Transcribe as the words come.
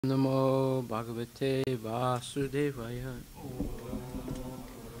Namo Bhagavate Vasudevaya.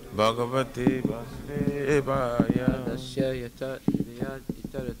 Bhagavate Vasudevaya. Tasya yata idayat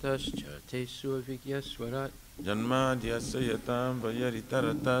itaratas chate suvigya swarat. Janmadhyasya yatam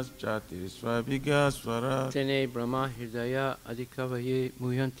vayaritaratas chati swabhigya swarat. Tene Brahma Hridaya Adhikavaye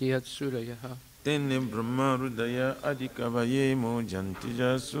Muyanti Yat Surayaha. Tenne Brahma Rudaya Adhikavaye Mojanti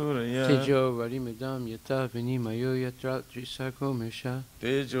Jasuraya. Tejo Varimidam Yata Vinimayo Yatra Trisako Misha.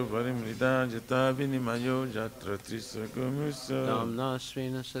 Tejo Varimrida Jata Vinimayo Jatra Trisakumusha. Damna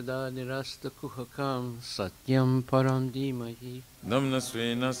Svena Sada Nirasta Kuhakam Satyam Param Dimahi. Namna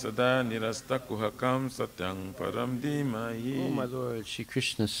Svena Sada Nirasta Kuhakam Satyam Param Dimahi. O my Lord, Shri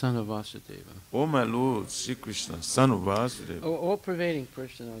Krishna, son of Vasudeva. O my Lord, Shri Krishna, son of Vasudeva. O all-pervading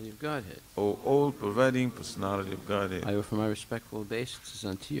personality of Godhead. O all-pervading personality of Godhead. I offer my respectful obeisances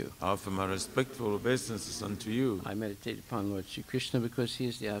unto you. I offer my respectful obeisances unto you. I meditate upon Lord Shri Krishna because he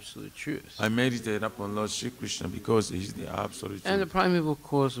is the absolute truth. I meditate upon Lord Shri Krishna because he is the absolute truth. And the primeval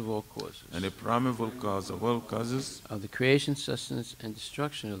cause of all causes. And the primeval cause of all causes. Of the creation, sustenance, and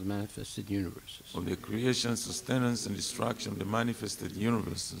destruction of the manifested universes. Of the creation, sustenance, and destruction of the manifested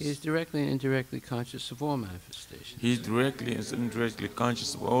universes. He is directly and indirectly conscious of all manifestations. He is directly and indirectly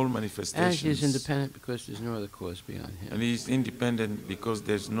conscious of all manifestations. And he is independent because there is no other cause beyond him. And he is independent because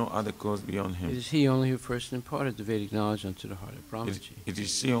there is no other cause beyond him. It is he only who first imparted the Vedic knowledge unto the heart of Brahmaji. It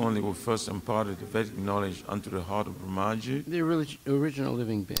is he only who first imparted the Vedic knowledge unto the heart of Brahmaji. The original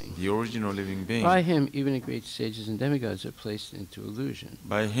living being. The original living being. By him, even the great sages and demigods are placed into illusion.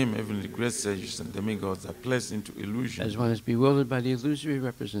 By him, even the great sages and demigods are placed into illusion. As one is bewildered by the illusory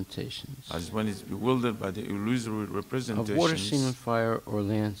representations. As one is bewildered by the illusory representations. Of water seen on fire or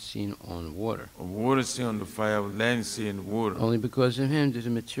land seen on water. Of water seen on the fire, land seen on water. Only because of him do the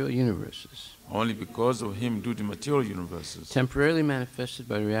material universes. Only because of him do the material universes. Temporarily manifested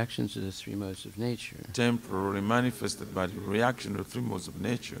by reactions of the three modes of nature. Temporarily manifested by the reaction of the three modes of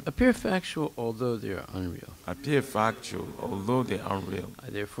nature. Appear factual, although they are unreal. Appear factual, although they are unreal. I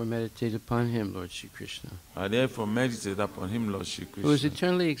therefore meditate upon him, Lord Shri Krishna. I therefore meditate upon him, Lord Shri Krishna. Who is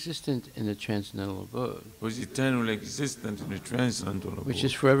eternally existent in the transcendental abode. Who is eternally existent in the transcendental abode. Which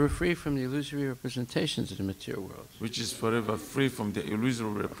is forever free from the illusory representations of the material world. Which is forever free from the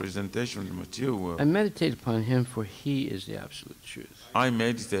illusory representation of the material world. I meditate upon him, for he is the absolute truth. I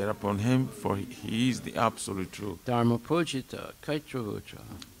meditate upon him, for he is the absolute truth. Dharma pujita kaitravudra.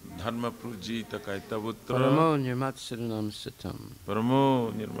 Dharma pujita kaitavutra. Paramo nirmatsaranam satam.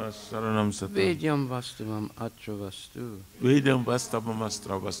 Paramo nirmatsaranam satam. Vedyam vastavam atra vastu. Vedyam vastavam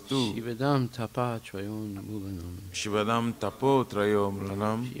astra vastu. Shivadam tapa trayon mulanam. Shivadam tapo trayo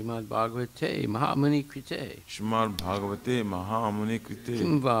mulanam. Srimad Bhagavate Mahamuni Krite. Srimad Bhagavate Mahamuni Krite.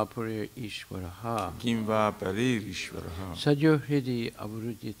 Kimva Purir Ishvaraha. Kimva Parir Ishvaraha. Sadyo Hridi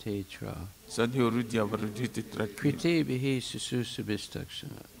Avarudyate Tra. Sadyo Rudya Varujiti Traki. Krite Bihi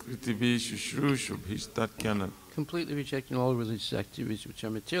Sususubhistakshana. Krite Bihi Sususubhistakshana. Completely rejecting all religious activities which are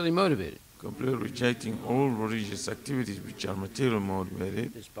materially motivated. Completely rejecting all religious activities which are materially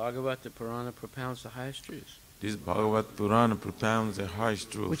motivated. This Bhagavata Purana propounds the highest truths. This Bhagavad Purana propounds the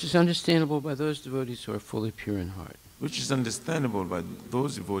highest truth. Which is understandable by those devotees who are fully pure in heart. Which is understandable by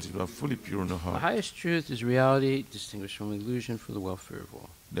those devotees who are fully pure in the heart. The highest truth is reality distinguished from illusion for the welfare of all.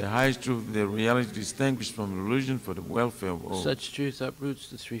 The highest truth, the reality distinguished from illusion for the welfare of all. Such truth uproots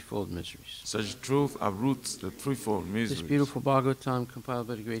the threefold miseries. Such truth uproots the threefold miseries. This beautiful Bhagavatam compiled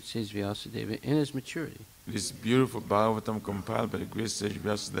by the great sage Vyasadeva in his maturity. This beautiful Bhagavatam compiled by the great sage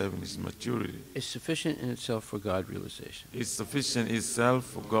Vyasadeva in his maturity. Is sufficient in itself for God realization. It's sufficient itself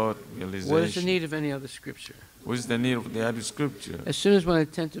for God realization. What is the need of any other scripture? What is the need of the other scripture? As soon as one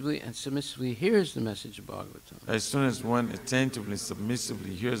attentively and submissively hears the message of Bhagavatam. As soon as one attentively,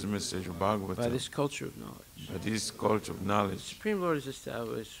 submissively hears the message of Bhagavatam. By this culture of knowledge. By this culture of knowledge. The Supreme Lord is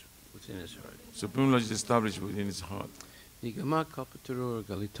established within his heart. Supreme Lord is established within his heart. Nigama kalpataror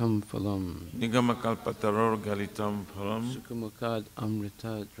galitam phalam. Nigama kalpataror galitam phalam. Sukhamukad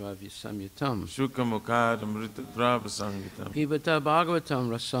amrita dravya samyatam. Sukhamukad amrita dravya samyatam. Pibata bhagavatam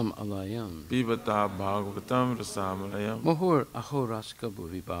rasam alayam. Pibata bhagavatam rasam alayam. Muhur ahoraska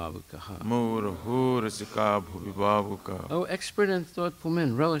bhuvibhavukaha. Muhur ahorasika bhuvibhavukaha. O expert and thoughtful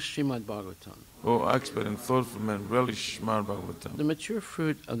men, relish Srimad Bhagavatam. O expert and thoughtful men, relish Srimad Bhagavatam. The mature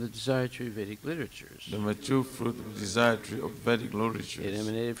fruit of the desiratory Vedic literatures. The mature fruit of the desiratory of Vedic literatures. It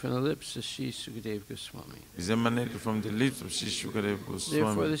emanated from the lips of Sri Sukadeva Goswami. Is emanated from the lips of Sri Sukadeva Goswami.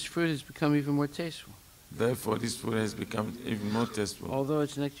 Therefore, this fruit has become even more tasteful. Therefore, this food has become even more tasteful. Although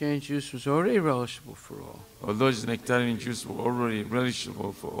its nectarian juice was already relishable for all. Although its nectarian juice was already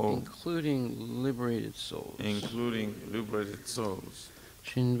relishable for all. Including liberated souls. Including liberated souls.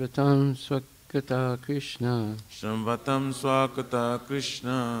 Shinvatam Swakata Krishna Shambhatam Swakata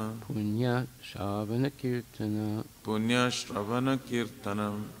Krishna Punya Shavana Kirtana Punya Shravana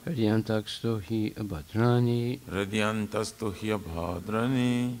Kirtanam Haryantaksto hi abhadrani Radyantasto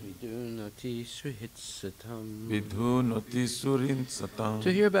Hyabhadrani Vidunati Srihitsatam. Vidhunoti Surin To Satam.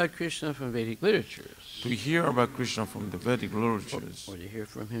 hear about Krishna from Vedic literatures, To hear about Krishna from the Vedic or literatures, to hear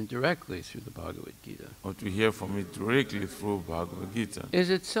from him directly through the Bhagavad Gita, or to hear from it directly through Bhagavad Gita, is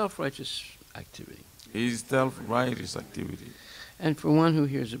itself righteous activity. is self-righteous activity. And for one who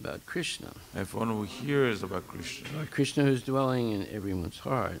hears about Krishna, And for one who hears about Krishna, Lord Krishna who is dwelling in everyone's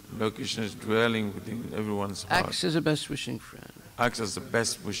heart, Lord Krishna is dwelling within everyone's heart, acts as a best wishing friend, acts as the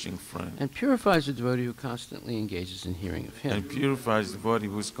best wishing friend, and purifies the devotee who constantly engages in hearing of him. and purifies the body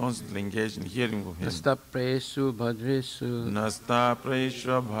who is constantly engaged in hearing of him. Nastapresu bhadresu Nasta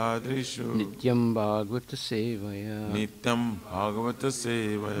Praishra Bhadrishu nityam bhagavata sevaya Nityam Bhagavata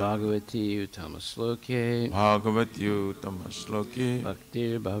Sevaya bhagavati utamasloke Bhagavati Utamashloke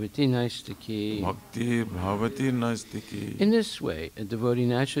bhaktir bhavati naistaki. Bhakti Bhavati Nastiki. In this way, a devotee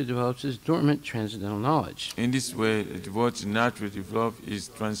naturally develops his dormant transcendental knowledge. In this way, a devotee naturally develops his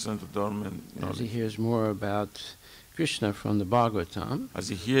transcendental dormant As he knowledge. hears more about Krishna from the Bhagavatam As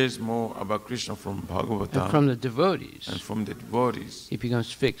he hears more about Krishna from and Bhagavatam from the devotees, and from the devotees, he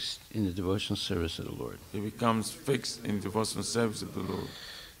becomes fixed in the devotional service of the Lord. he becomes fixed in devotional service of the Lord.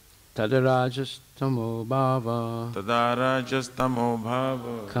 Tadarajas tamo bhava Tadara Justamo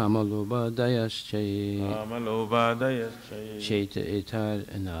Bhava kamaloba dayaschaye Amalobadayaschaye cheta etar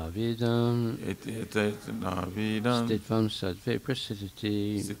anavidam Navidam stitvam sadve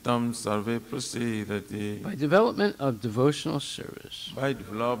prasidati. Sitam Sarve Prasidati. By development of devotional service, By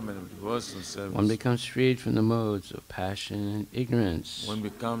development of devotional one service, becomes freed from the modes of passion and ignorance, one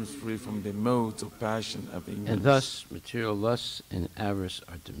becomes free from the modes of passion of and ignorance. thus material lusts and avarice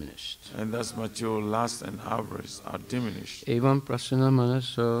are diminished. And thus material lust and avarice are diminished. Evam prasana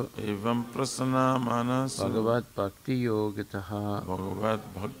manaso Evam prasana manasa bhagavat bhakti yogataha Bhagavat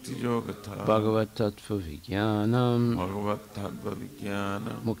Bhakti Yogata bhagavat tattva vijnanam Bhagavat Tattva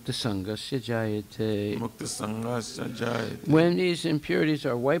Vijnana mukta sangasya jayate. Mukta Sanghasya Jayate. When these impurities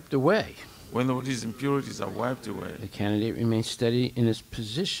are wiped away, When all these impurities are wiped away, the candidate remains steady in his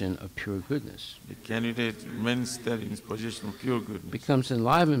position of pure goodness, the candidate remains steady in his position of pure goodness, becomes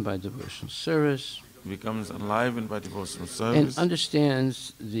enlivened by devotional service, becomes enlivened by devotional and service,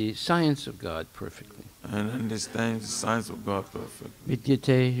 understands the science of God perfectly. and understands the science of God perfectly.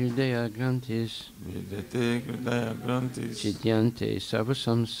 Vidyate hridaya grantis, Vidyate Hridaya Grantis chidyante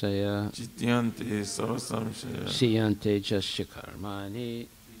sarvasamsaya, Chityante Sarvasamshaya siyante jasya karmani,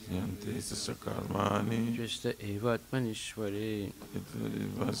 Yante Sasakarmani drishta evatmanishwari.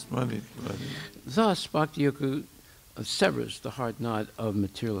 Vasmanitvari. Thus, Bhakti Yoga severs the hard knot of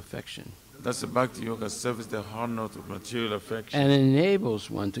material affection Thus, the Bhakti Yoga serves the hard note of material affection and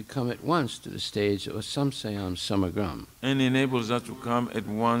enables one to come at once to the stage of samsayam samagram, and enables us to come at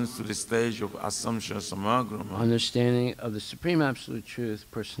once to the stage of Assumption Samagrama, understanding of the supreme absolute truth,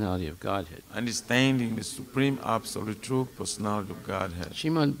 personality of Godhead. understanding the supreme absolute true personality of Godhead.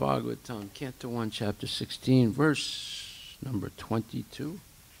 Srimad Bhagvatam, Canto 1, Chapter 16, verse number 22,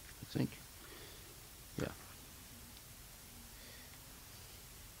 I think. Yeah.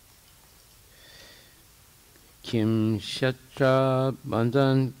 Kim Shatra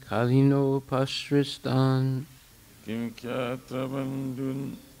Bandhan Kalino Pashristan Kim Kyatra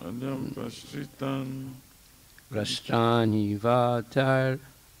Bandhun Adhyam Pashritan Rastrani Vatar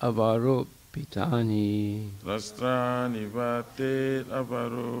Avaropitani Rastrani Vate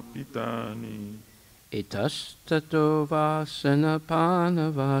Avaropitani Etas Tato Vasana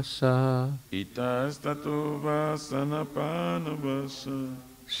Panavasa Itas Tato Vasana Panavasa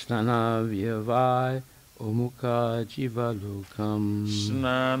Snana Vyavai Omukha Jivalokam.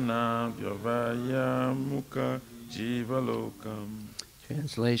 Snana Vyavaya Mukha Jivalokam.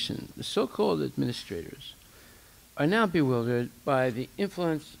 Translation. The so-called administrators are now bewildered by the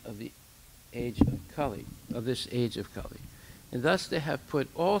influence of the age of Kali, of this age of Kali, and thus they have put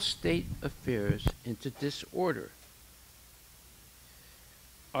all state affairs into disorder.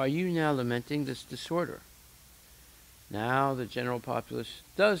 Are you now lamenting this disorder? Now the general populace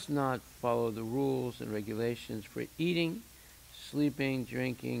does not follow the rules and regulations for eating, sleeping,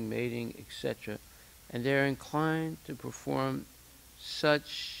 drinking, mating, etc., and they are inclined to perform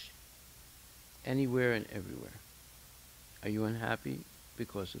such anywhere and everywhere. Are you unhappy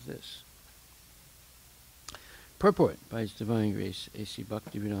because of this? Purport by His Divine Grace, A.C.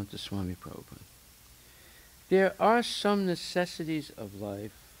 Bhaktivedanta Swami Prabhupada. There are some necessities of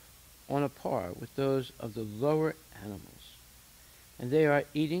life on a par with those of the lower animals, and they are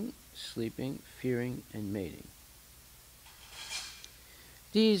eating, sleeping, fearing, and mating.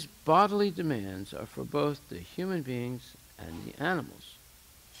 These bodily demands are for both the human beings and the animals.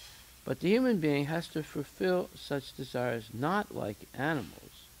 But the human being has to fulfill such desires not like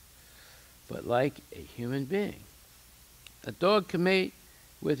animals, but like a human being. A dog can mate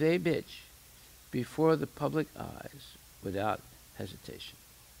with a bitch before the public eyes without hesitation.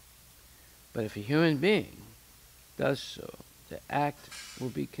 But if a human being does so, the act will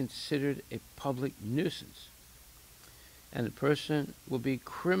be considered a public nuisance, and the person will be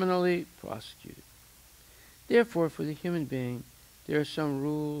criminally prosecuted. Therefore, for the human being, there are some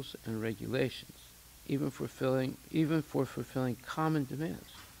rules and regulations, even for fulfilling common demands.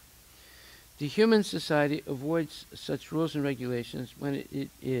 The human society avoids such rules and regulations when it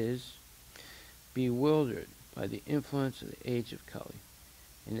is bewildered by the influence of the age of Kali.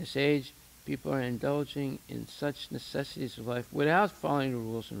 In this age, people are indulging in such necessities of life without following the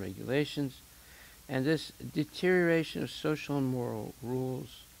rules and regulations, and this deterioration of social and moral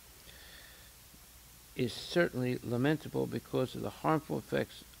rules is certainly lamentable because of the harmful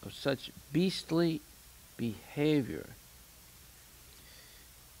effects of such beastly behavior.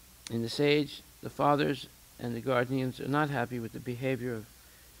 In this age, the fathers and the guardians are not happy with the behavior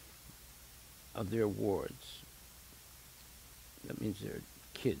of their wards. That means their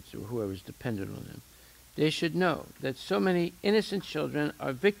kids or whoever is dependent on them. They should know that so many innocent children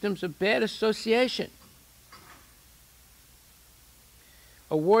are victims of bad association,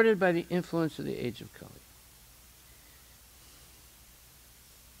 awarded by the influence of the age of Kali.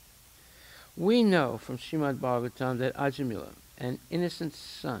 We know from Srimad Bhagvatam that Ajamila, an innocent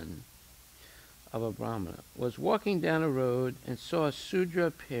son of a Brahmana, was walking down a road and saw a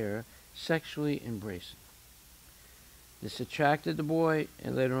Sudra pair sexually embracing. This attracted the boy,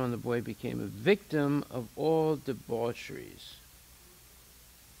 and later on the boy became a victim of all debaucheries.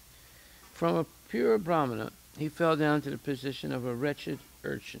 From a pure Brahmana, he fell down to the position of a wretched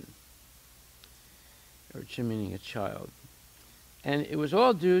urchin. Urchin meaning a child. And it was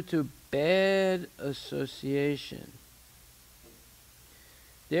all due to bad association.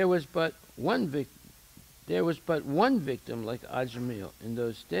 There was but one victim like Ajamil in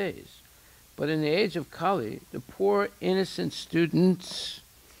those days. But in the age of Kali, the poor innocent students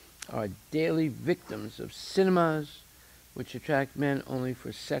are daily victims of cinemas which attract men only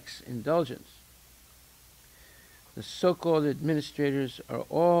for sex indulgence. The so-called administrators are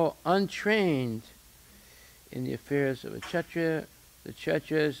all untrained in the affairs of a Kshatriya. The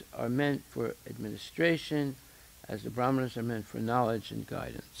Kshatriyas are meant for administration, as the Brahmanas are meant for knowledge and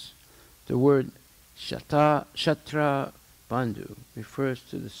guidance. The word Kshatriya Bandhu refers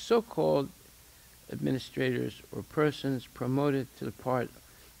to the so-called administrators or persons promoted to the part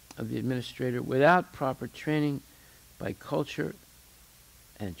of the administrator without proper training by culture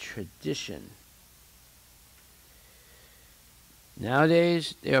and tradition.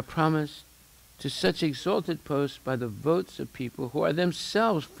 Nowadays, they are promised to such exalted posts by the votes of people who are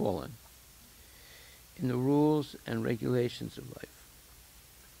themselves fallen in the rules and regulations of life.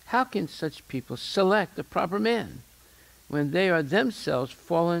 How can such people select a proper man when they are themselves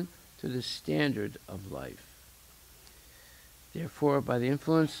fallen to the standard of life? Therefore, by the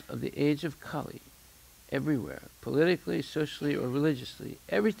influence of the age of Kali, everywhere, politically, socially, or religiously,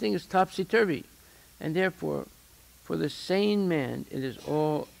 everything is topsy-turvy, and therefore, for the sane man, it is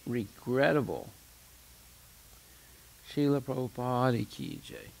all regrettable. Srila Prabhupada ki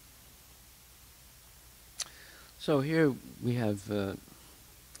jai. So here we have a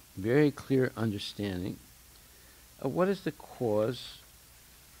very clear understanding of what is the cause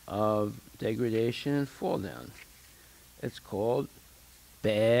of degradation and fall down. It's called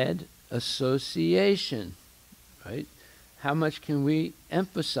bad association, right? How much can we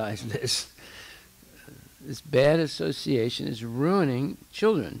emphasize this? This bad association is ruining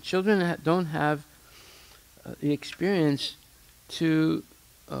children. Children don't have the experience to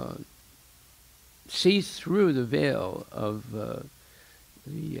see through the veil of the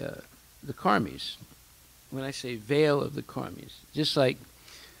karmis. When I say veil of the karmis, just like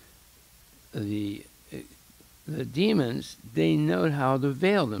the demons, they know how to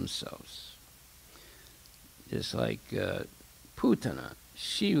veil themselves. Just like Putana,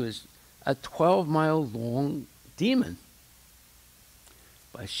 she was a 12-mile-long demon.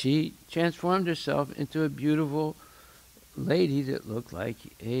 But she transformed herself into a beautiful lady that looked like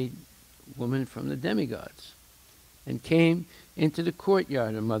a woman from the demigods, and came into the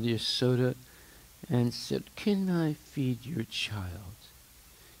courtyard of Mother Yasoda and said, "Can I feed your child?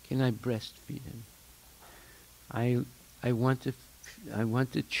 Can I breastfeed him? I want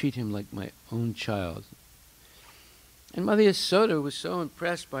to treat him like my own child." And Mother Yasoda was so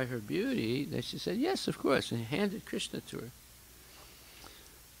impressed by her beauty that she said, yes, of course, and handed Krishna to her.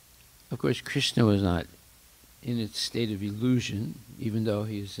 Of course, Krishna was not in its state of illusion, even though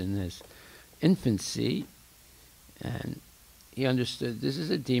he was in his infancy, and he understood this is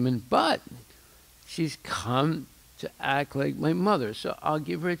a demon, but she's come to act like my mother, so I'll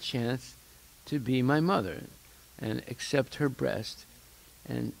give her a chance to be my mother and accept her breast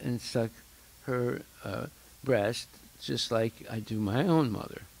and suck her breast just like I do my own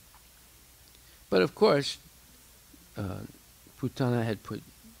mother. But of course, Putana had put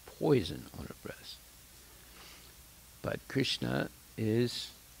poison on her breast. But Krishna is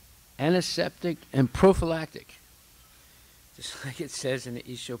antiseptic and prophylactic. Just like it says in the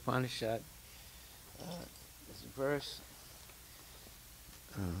Ishopanishad, this verse,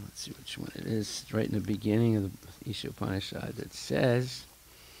 let's see which one it is, it's right in the beginning of the Ishopanishad that says,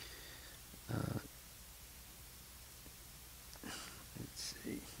 let's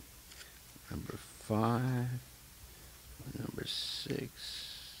see, number 5, number 6,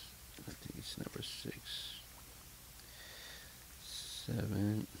 I think it's number 6,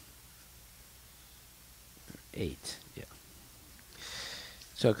 7, 8, yeah.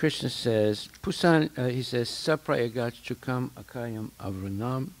 So Krishna says, Pusan, he says, Saprayagat chukam akayam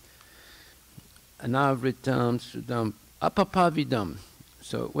avranam anavritam sudam apapavidam.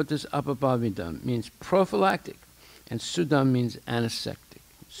 So what does apapavidam? Means prophylactic. And sudam means antiseptic.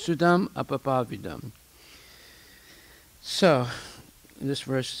 Sudam apapavidam. So this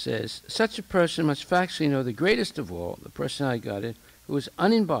verse says, such a person must factually know the greatest of all, the personality Godhead, who is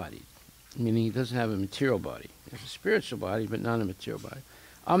unembodied, meaning he doesn't have a material body. He has a spiritual body, but not a material body.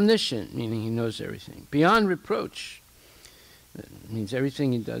 Omniscient, meaning he knows everything. Beyond reproach, it means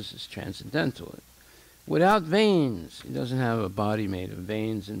everything he does is transcendental. Without veins, he doesn't have a body made of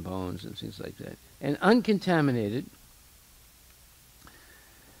veins and bones and things like that. And uncontaminated,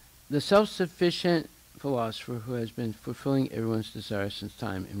 the self-sufficient philosopher who has been fulfilling everyone's desire since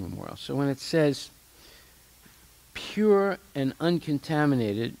time immemorial. So when it says pure and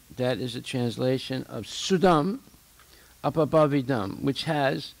uncontaminated, that is a translation of Sudam Apapavidam, which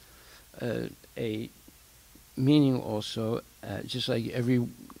has a meaning also, just like every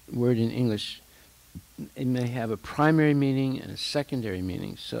word in English, it may have a primary meaning and a secondary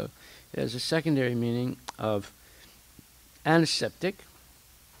meaning. So it has a secondary meaning of antiseptic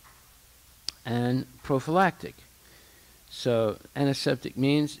and prophylactic. So antiseptic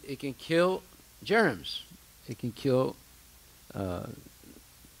means it can kill germs. It can kill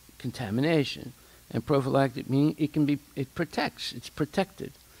contamination. And prophylactic meaning it protects, it's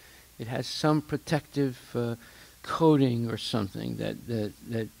protected. It has some protective coating or something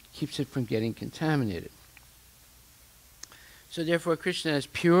that keeps it from getting contaminated. So therefore Krishna is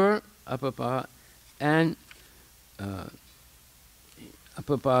pure, apapa, and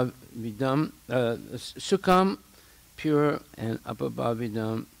apapavidam, sukham, pure, and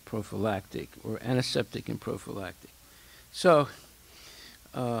apapavidam, prophylactic, or antiseptic and prophylactic. So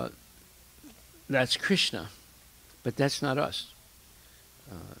that's Krishna, but that's not us.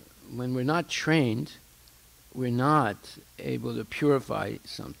 When we're not trained, we're not able to purify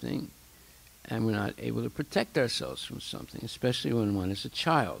something, and we're not able to protect ourselves from something, especially when one is a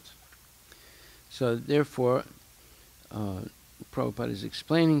child. So therefore, Prabhupada is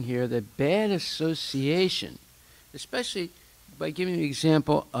explaining here that bad association, especially by giving the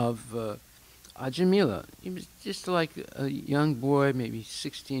example of Ajamila. He was just like a young boy, maybe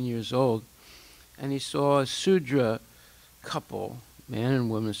 16 years old, and he saw a Sudra couple, man and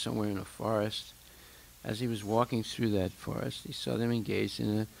woman, somewhere in a forest. As he was walking through that forest, he saw them engaged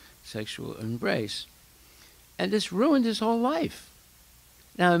in a sexual embrace. And this ruined his whole life.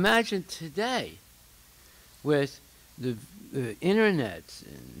 Now imagine today, with the internet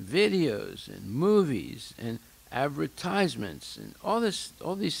and videos and movies and advertisements and all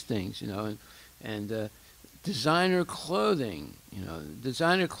these things, and designer clothing,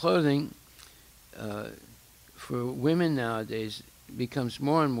 designer clothing for women nowadays becomes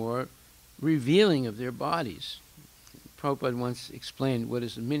more and more revealing of their bodies. Prabhupada once explained what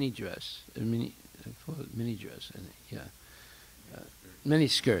is a mini dress, I call it mini dress, I think, yeah. Mini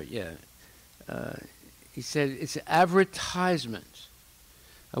skirt, yeah. He said it's an advertisement.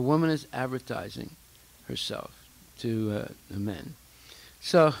 A woman is advertising herself to the men.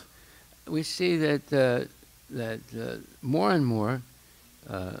 So we see that more and more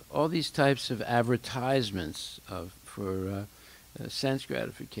all these types of advertisements for sense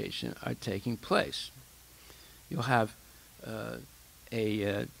gratification are taking place. You'll have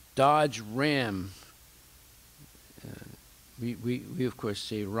a Dodge Ram. We of course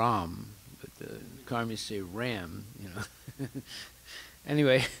say Ram, but the car, you say Ram, you know.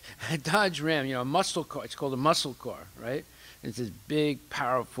 Anyway, a Dodge Ram, you know, a muscle car. It's called a muscle car, right? It's this big,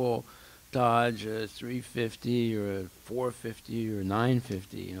 powerful Dodge, a 350 or a 450 or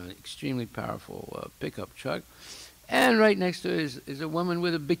 950, you know, an extremely powerful pickup truck. And right next to it is a woman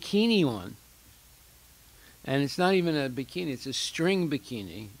with a bikini on. And it's not even a bikini, it's a string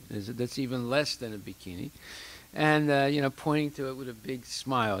bikini. That's even less than a bikini. And, you know, pointing to it with a big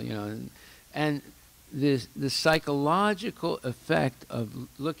smile, you know. And the psychological effect of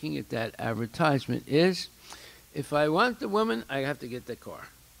looking at that advertisement is, if I want the woman, I have to get the car.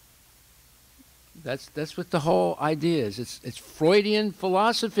 That's what the whole idea is. It's Freudian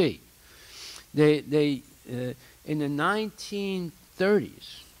philosophy. In the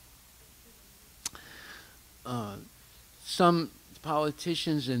 1930s, some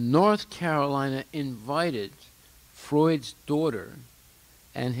politicians in North Carolina invited Freud's daughter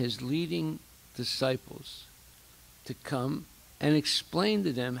and his leading disciples to come and explain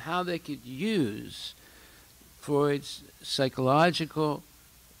to them how they could use Freud's psychological,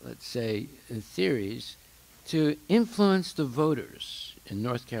 let's say, theories to influence the voters in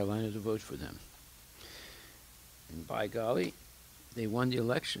North Carolina to vote for them. And by golly, they won the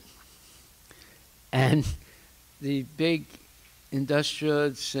election. And the big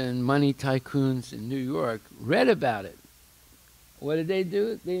industrialists and money tycoons in New York read about it. What did they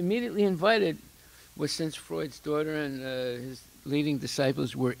do? They immediately invited, well, since Freud's daughter and his leading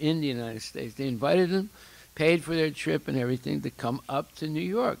disciples were in the United States, they invited them, paid for their trip and everything, to come up to New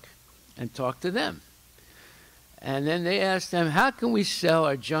York and talk to them. And then they asked them, how can we sell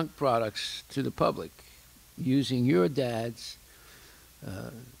our junk products to the public using your dad's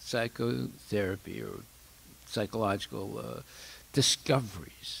psychotherapy or psychological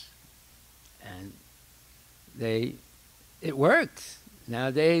discoveries? And it worked.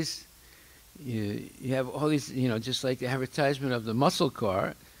 Nowadays, you have all these, you know, just like the advertisement of the muscle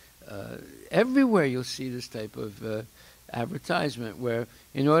car, everywhere you'll see this type of advertisement where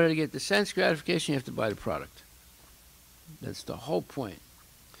in order to get the sense gratification, you have to buy the product. That's the whole point.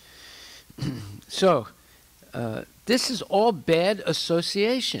 So, this is all bad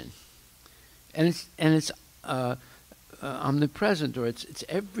association. And it's omnipresent, or it's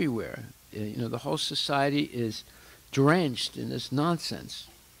everywhere. You know, the whole society is drenched in this nonsense.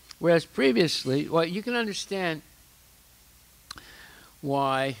 Whereas previously, well, you can understand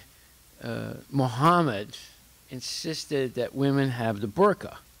why Muhammad insisted that women have the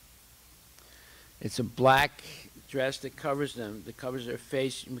burqa. It's a black dress that covers them, that covers their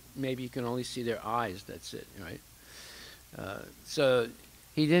face. Maybe you can only see their eyes, that's it, right? So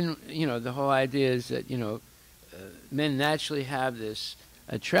he didn't, you know, the whole idea is that, you know, men naturally have this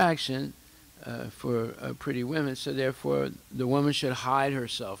attraction for pretty women, so therefore the woman should hide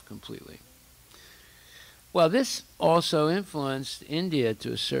herself completely. Well, this also influenced India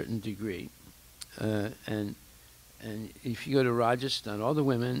to a certain degree. And if you go to Rajasthan, all the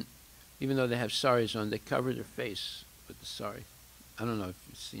women, even though they have saris on, they cover their face with the sari. I don't know if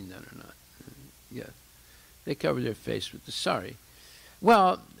you've seen that or not. Yeah. They cover their face with the sari.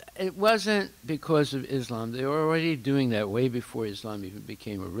 Well, it wasn't because of Islam. They were already doing that way before Islam even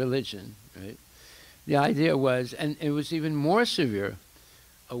became a religion, right? The idea was, and it was even more severe,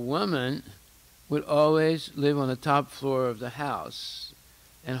 a woman would always live on the top floor of the house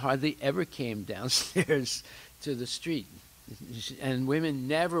and hardly ever came downstairs to the street. And women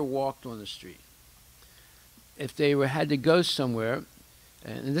never walked on the street. If they had to go somewhere,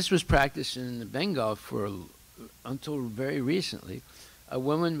 and this was practiced in Bengal until very recently, a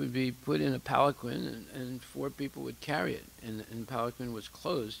woman would be put in a palanquin and 4 people would carry it. And the palanquin was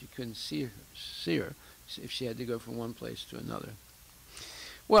closed. You couldn't see her if she had to go from one place to another.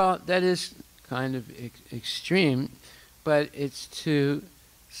 Well, that is kind of extreme, but it's to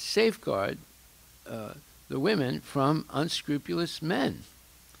safeguard the women from unscrupulous men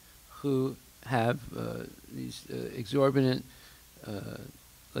who have these exorbitant,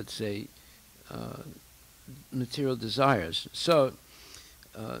 let's say, material desires. So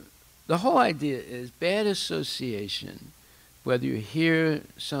the whole idea is bad association, whether you hear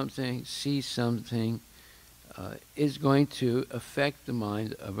something, see something, is going to affect the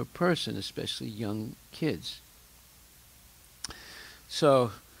mind of a person, especially young kids.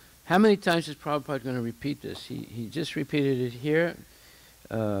 So how many times is Prabhupada going to repeat this? He just repeated it here.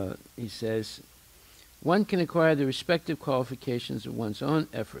 He says, one can acquire the respective qualifications of one's own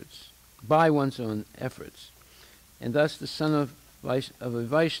efforts, by one's own efforts. And thus the son of a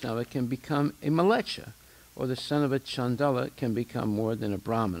Vaishnava can become a Malecha, or the son of a Chandala can become more than a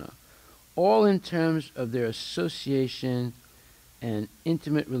Brahmana, all in terms of their association and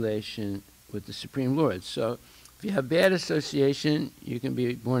intimate relation with the Supreme Lord. So if you have bad association, you can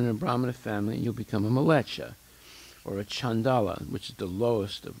be born in a Brahmana family and you'll become a Malecha or a Chandala, which is the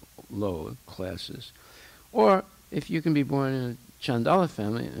lowest of low classes. Or if you can be born in a Chandala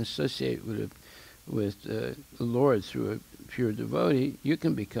family and associate with the Lord through a pure devotee, you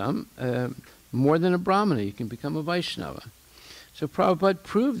can become more than a Brahmana. You can become a Vaishnava. So Prabhupada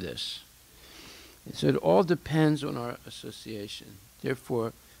proved this. So it all depends on our association.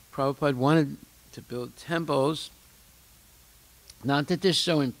 Therefore, Prabhupada wanted to build temples, not that they're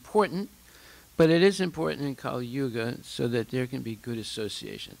so important, but it is important in Kali Yuga so that there can be good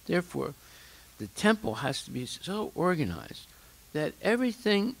association. Therefore, the temple has to be so organized that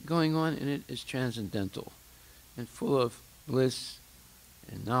everything going on in it is transcendental and full of bliss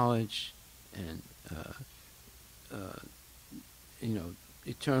and knowledge and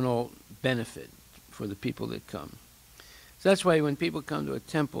eternal benefit for the people that come. So that's why when people come to a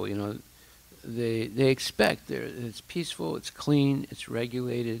temple, they expect it's peaceful, it's clean, it's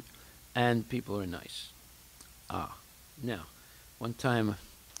regulated, and people are nice. Now, one time,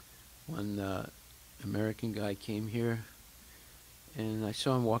 one American guy came here, and I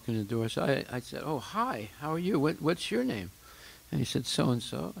saw him walking the door. So I said, "Oh, hi, how are you? What's your name?" And he said,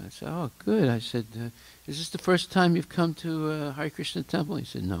 "So-and-so." I said, "Oh, good." I said, "Is this the first time you've come to Hare Krishna temple?" He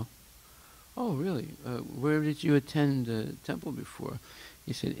said, "No." "Oh, really? Where did you attend the temple before?"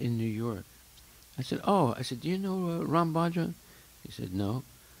 He said, "In New York." I said, "Oh." I said, "Do you know Ram Bhadra?" He said, "No."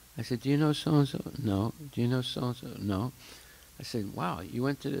 I said, "Do you know so-and-so?" "No." "Do you know so-and-so?" "No." I said, "Wow, you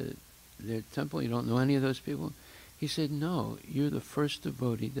went to their temple, you don't know any of those people?" He said, "No, you're the first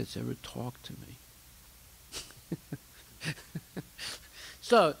devotee that's ever talked to me."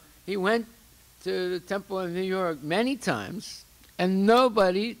 So he went to the temple in New York many times, and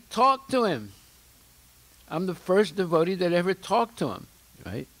nobody talked to him. I'm the first devotee that ever talked to him,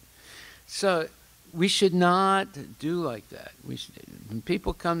 right? So we should not do like that. When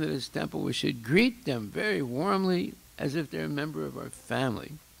people come to this temple, we should greet them very warmly as if they're a member of our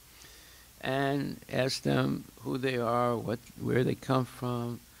family and ask them who they are, where they come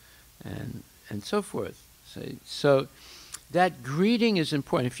from, and so forth. So that greeting is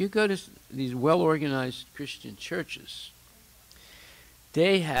important. If you go to these well-organized Christian churches,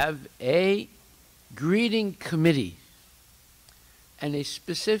 they have a greeting committee, and they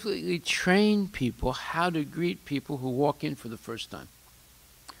specifically train people how to greet people who walk in for the first time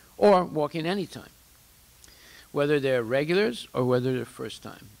or walk in any time, whether they're regulars or whether they're first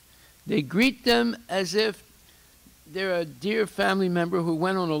time. They greet them as if they're a dear family member who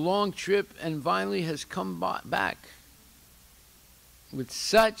went on a long trip and finally has come back with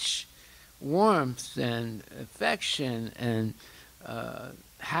such warmth and affection and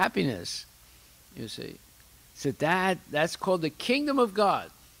happiness, you see. So that's called the kingdom of God.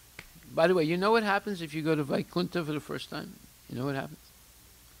 By the way, you know what happens if you go to Vaikuntha for the first time? You know what happens?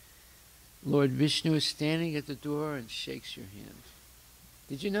 Lord Vishnu is standing at the door and shakes your hand.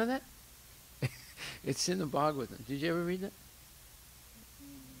 Did you know that? It's in the Bhagvatam. Did you ever read that?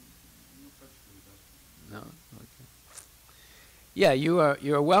 No? Okay. Yeah, you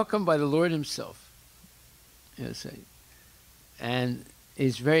are welcomed by the Lord himself. Yes, and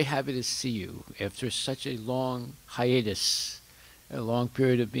he's very happy to see you after such a long hiatus, a long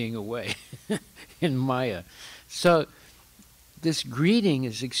period of being away in Maya. So this greeting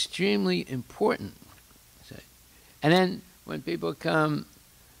is extremely important. And then when people come,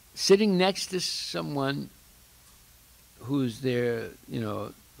 sitting next to someone who's there,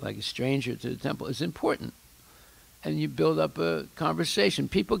 like a stranger to the temple is important. And you build up a conversation.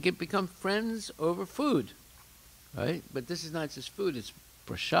 People become friends over food, right? But this is not just food, it's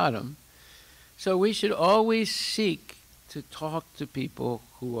prasadam. So we should always seek to talk to people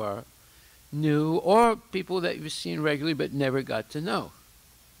who are new or people that you've seen regularly but never got to know.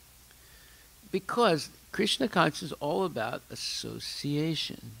 Because Krishna consciousness is all about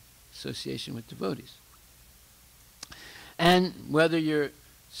association with devotees. And whether you're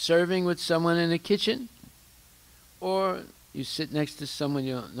serving with someone in the kitchen or you sit next to someone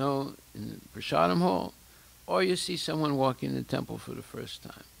you don't know in the prasadam hall, or you see someone walking in the temple for the first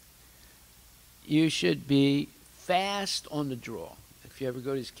time, you should be fast on the draw. If you ever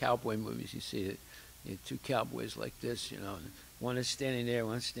go to these cowboy movies, you see two cowboys like this, and one is standing there,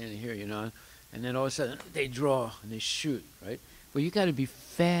 one is standing here, and then all of a sudden they draw and they shoot, right? Well, you got to be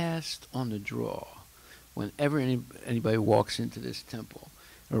fast on the draw whenever anybody walks into this temple.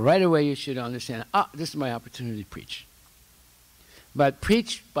 Right away you should understand, this is my opportunity to preach. But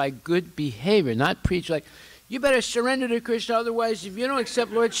preach by good behavior, not preach like, you better surrender to Krishna, otherwise if you don't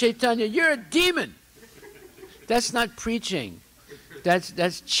accept Lord Chaitanya, you're a demon. That's not preaching.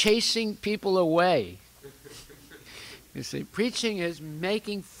 That's chasing people away. You see, preaching is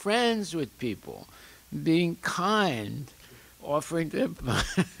making friends with people, being kind, offering them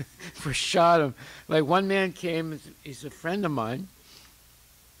prasadam. Like one man came, he's a friend of mine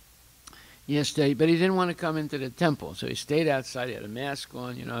yesterday, but he didn't want to come into the temple, so he stayed outside. He had a mask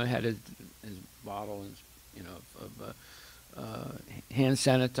on, had his bottle, of hand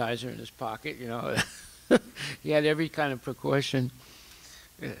sanitizer in his pocket, He had every kind of precaution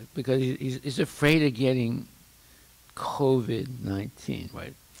because he's afraid of getting COVID-19,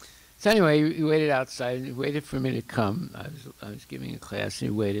 right? So anyway, he waited outside, and he waited for me to come. I was giving a class,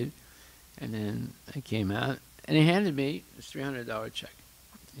 and he waited, and then I came out, and he handed me this $300 check.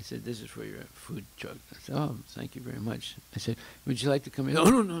 He said, "This is for your food truck." I said, "Oh, thank you very much." I said, "Would you like to come in?"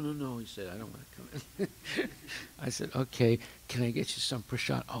 "Oh, no." He said, "I don't want to come in." I said, "Okay, can I get you some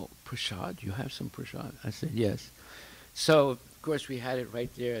prasad?" "Oh, prasad? You have some prasad?" I said, "Yes." So, of course, we had it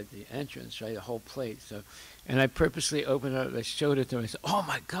right there at the entrance, right, a whole plate. So, and I purposely opened it up. I showed it to him. I said, "Oh,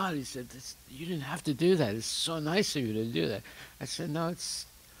 my God." He said, "You didn't have to do that. It's so nice of you to do that." I said, "No, it's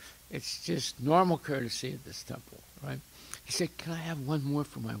just normal courtesy at this temple, right?" He said, "Can I have one more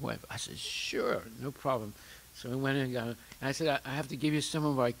for my wife?" I said, "Sure, no problem." So we went in and got it. And I said, I have to give you some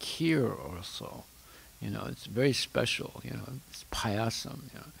of our kheer also. It's very special, it's payasam,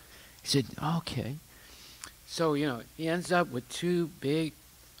 He said, "Okay." So, he ends up with 2 big,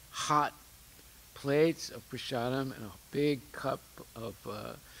 hot plates of prasadam and a big cup of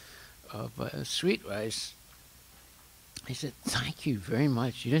sweet rice. He said, "Thank you very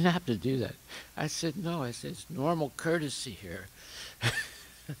much. You didn't have to do that." I said, "No." I said, "It's normal courtesy here."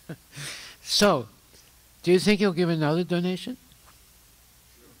 So, do you think he'll give another donation?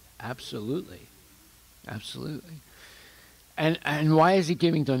 Absolutely. Absolutely. And why is he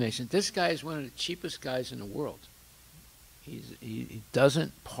giving donations? This guy is one of the cheapest guys in the world. He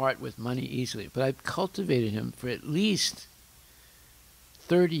doesn't part with money easily. But I've cultivated him for at least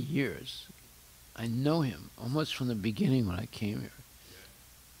 30 years. I know him almost from the beginning when I came here.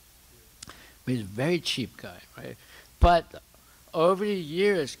 But he's a very cheap guy, right? But over the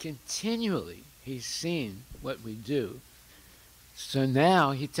years, continually, he's seen what we do. So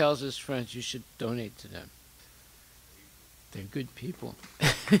now he tells his friends, "You should donate to them. They're good people."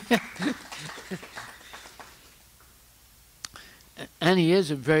 And he is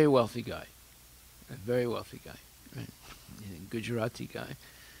a very wealthy guy. A very wealthy guy. Right? He's a Gujarati guy.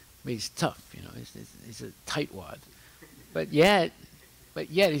 But he's tough, he's a tightwad. But yet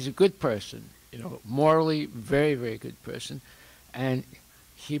he's a good person, morally very, very good person. And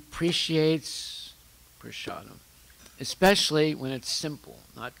he appreciates prasadam, especially when it's simple,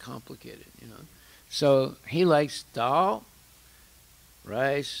 not complicated, So he likes dal,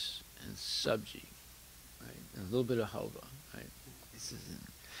 rice, and sabji, right? And a little bit of halwa, right?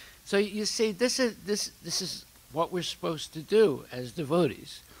 So you see, this is what we're supposed to do as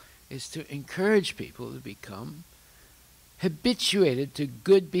devotees, is to encourage people to become habituated to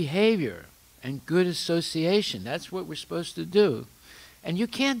good behavior and good association. That's what we're supposed to do. And you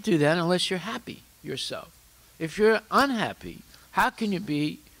can't do that unless you're happy yourself. If you're unhappy, how can you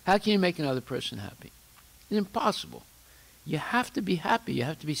make another person happy? It's impossible. You have to be happy. You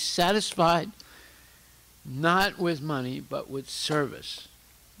have to be satisfied, not with money, but with service.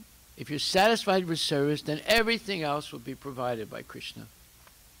 If you're satisfied with service, then everything else will be provided by Krishna.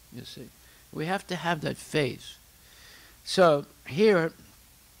 You see, we have to have that faith. So here,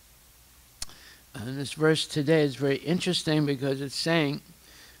 in this verse today, is very interesting because it's saying,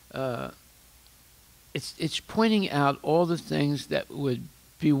 it's pointing out all the things that would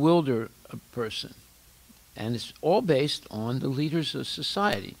bewilder a person, and it's all based on the leaders of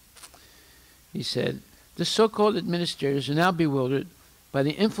society. He said, "The so-called administrators are now bewildered by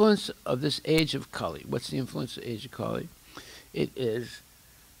the influence of this age of Kali." What's the influence of the age of Kali? It is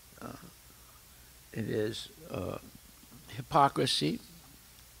hypocrisy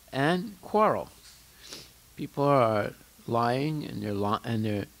and quarrel. People are lying, and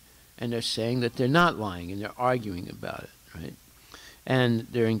they're saying that they're not lying, and they're arguing about it, right? And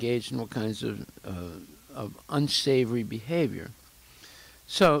they're engaged in all kinds of unsavory behavior.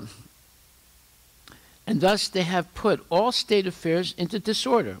 So, and thus they have put all state affairs into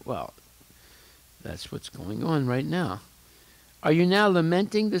disorder. Well, that's what's going on right now. Are you now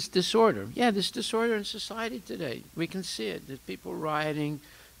lamenting this disorder? Yeah, this disorder in society today. We can see it. There's people rioting,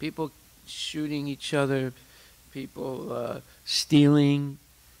 people shooting each other, people stealing.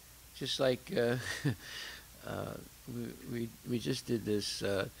 Just like we just did this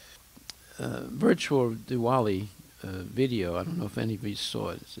virtual Diwali video. I don't know if anybody saw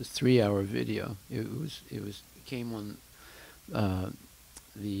it. It's a 3-hour video. It came on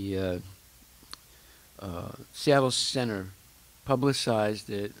the Seattle Center publicized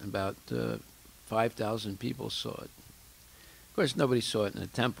it. About 5,000 people saw it. Of course, nobody saw it in the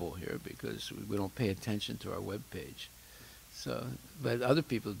temple here because we don't pay attention to our webpage. So, but other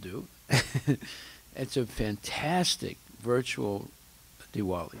people do. It's a fantastic virtual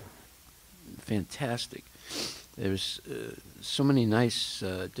Diwali. Fantastic. There's so many nice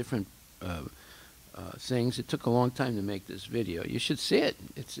different things. It took a long time to make this video. You should see it.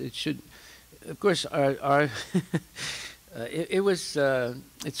 It should. Of course, our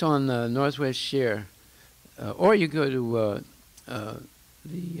it's on Northwest Share, or you go to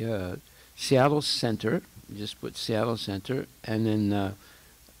the Seattle Center. You just put Seattle Center, and then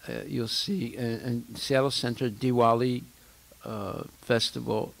you'll see and Seattle Center Diwali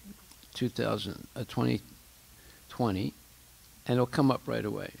Festival 2020, and it'll come up right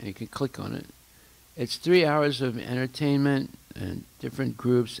away, and you can click on it. It's 3 hours of entertainment and different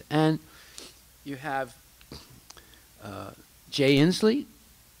groups, and you have Jay Inslee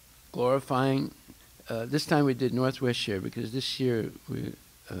glorifying. This time we did Northwest Share because this year we,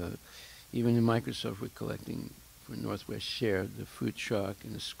 even in Microsoft, we're collecting for Northwest Share, the food truck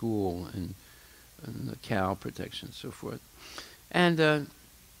and the school and the cow protection and so forth. And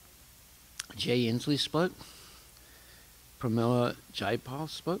Jay Inslee spoke. Pramila Jaipal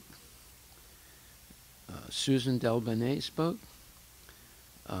spoke. Susan Delbene spoke.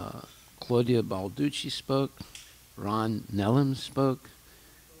 Claudia Balducci spoke. Ron Nellam spoke.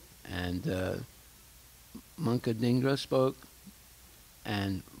 And Manka Dhingra spoke.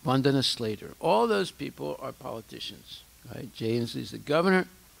 And Vandana Slater. All those people are politicians, right? Jay Inslee is the governor,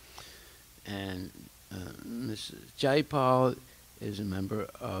 and Mrs. Jaipal is a member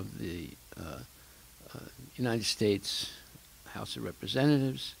of the United States House of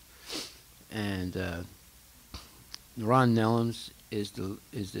Representatives, and Ron Nellams is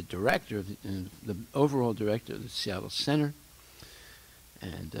the director of the overall director of the Seattle Center,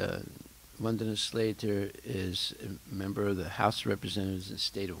 and Vandana Slater is a member of the House of Representatives in the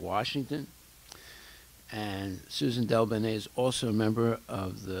state of Washington. And Susan Delbene is also a member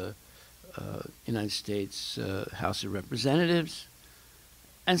of the United States House of Representatives,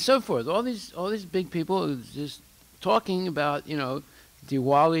 and so forth. All these big people just talking about, you know,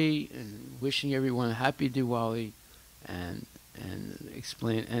 Diwali and wishing everyone a happy Diwali, and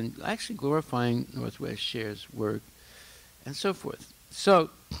explain and actually glorifying Northwest Share's work, and so forth. So.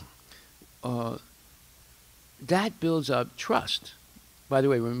 That builds up trust. By the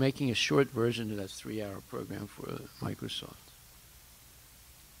way, we're making a short version of that 3-hour program for Microsoft.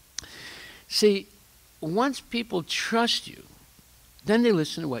 See, once people trust you, then they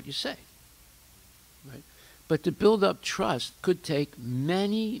listen to what you say. Right? But to build up trust could take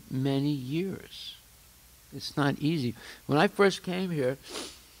many, many years. It's not easy. When I first came here,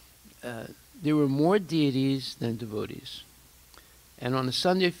 there were more deities than devotees. And on a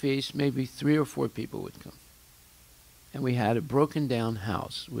Sunday feast, maybe 3 or 4 people would come. And we had a broken down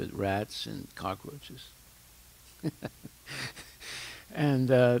house with rats and cockroaches. And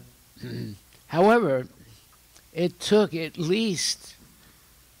however, it took at least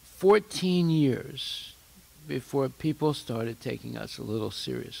 14 years before people started taking us a little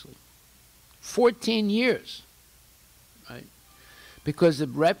seriously. 14 years, right? Because the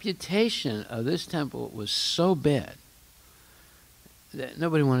reputation of this temple was so bad that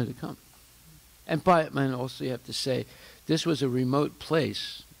nobody wanted to come. And also you have to say, this was a remote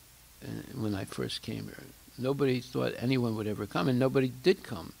place when I first came here. Nobody thought anyone would ever come, and nobody did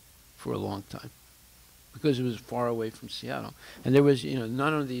come for a long time because it was far away from Seattle. And there was, you know,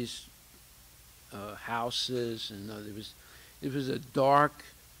 none of these houses, and it was a dark,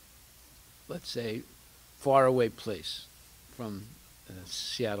 let's say, far away place from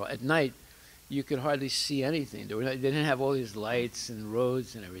Seattle. At night, you could hardly see anything. They didn't have all these lights and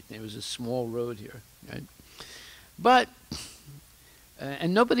roads and everything. It was a small road here, right? But,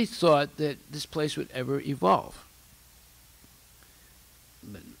 and nobody thought that this place would ever evolve.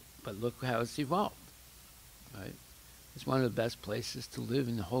 But look how it's evolved, right? It's one of the best places to live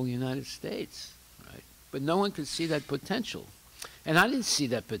in the whole United States, right? But no one could see that potential. And I didn't see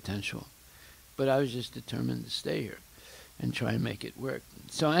that potential, but I was just determined to stay here and try and make it work.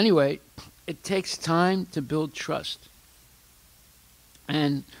 So anyway, it takes time to build trust.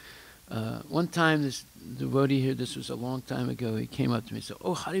 And one time, this devotee here, this was a long time ago, he came up to me and said,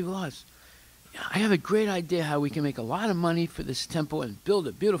 "Oh, Harivilas, I have a great idea how we can make a lot of money for this temple and build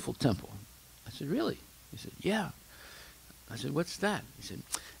a beautiful temple." I said, "Really?" He said, "Yeah." I said, "What's that?" He said,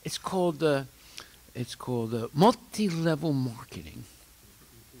 it's called multi-level marketing."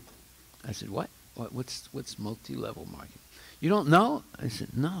 I said, "What? What's multi-level marketing?" You don't know? I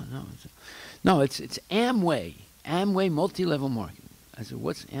said, no. No, it's Amway. Amway Multi-Level Marketing. I said,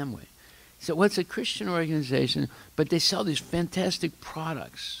 what's Amway? He said, well, it's a Christian organization, but they sell these fantastic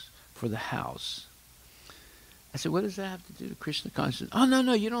products for the house. I said, what does that have to do with Krishna consciousness? Oh,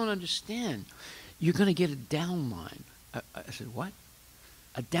 no, you don't understand. You're going to get a downline. I said, what?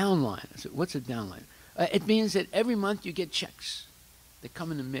 A downline. I said, what's a downline? It means that every month you get checks. They come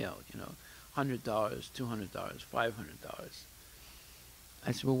in the mail, $100, $200, $500.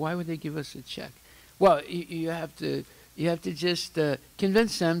 I said, well, why would they give us a check? Well, you have to just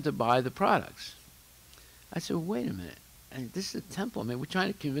convince them to buy the products. I said, well, wait a minute. This is a temple. I mean, we're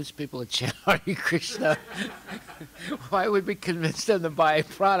trying to convince people to chant Hare Krishna. Why would we convince them to buy a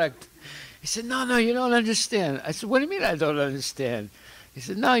product? He said, no, you don't understand. I said, what do you mean I don't understand? He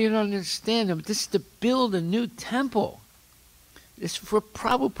said, no, you don't understand. This is to build a new temple. It's for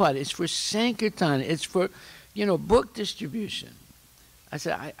Prabhupada. It's for Sankirtan. It's for, book distribution. I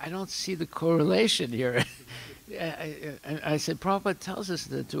said, I don't see the correlation here. I said, Prabhupada tells us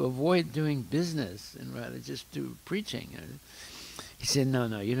to avoid doing business and rather just do preaching. He said,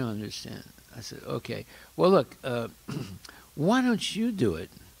 no, you don't understand. I said, okay. Well, look, why don't you do it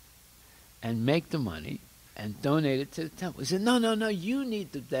and make the money and donate it to the temple? He said, no, you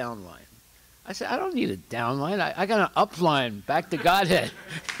need the downline. I said, I don't need a downline. I got an upline back to Godhead.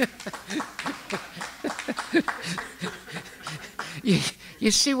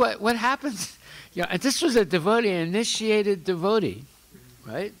 You see what happens? And this was a devotee, an initiated devotee,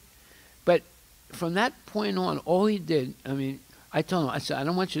 right? But from that point on, all he did, I told him, I said, I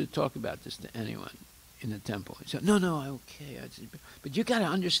don't want you to talk about this to anyone in the temple. He said, no, okay. I said, but you got to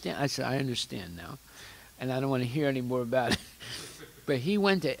understand. I said, I understand now, and I don't want to hear any more about it. But he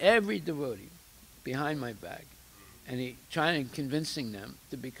went to every devotee behind my back, and he trying to convincing them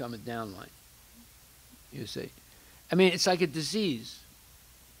to become a downline. You see? It's like a disease.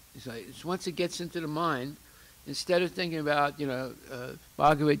 It's once it gets into the mind, instead of thinking about,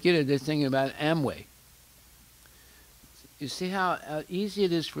 Bhagavad Gita, they're thinking about Amway. You see how easy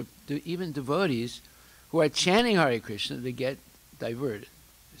it is for even devotees who are chanting Hare Krishna to get diverted.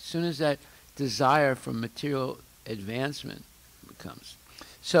 As soon as that desire for material advancement becomes.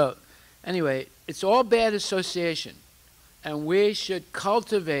 So, anyway, it's all bad association. And we should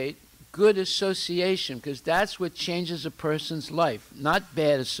cultivate good association, because that's what changes a person's life, not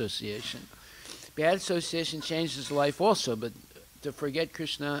bad association. Bad association changes life also, but to forget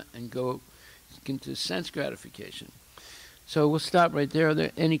Krishna and go into sense gratification. So we'll stop right there. Are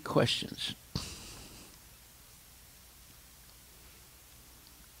there any questions?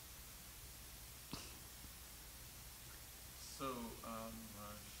 So,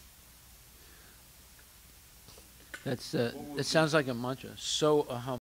 That sounds like a mantra. So aham.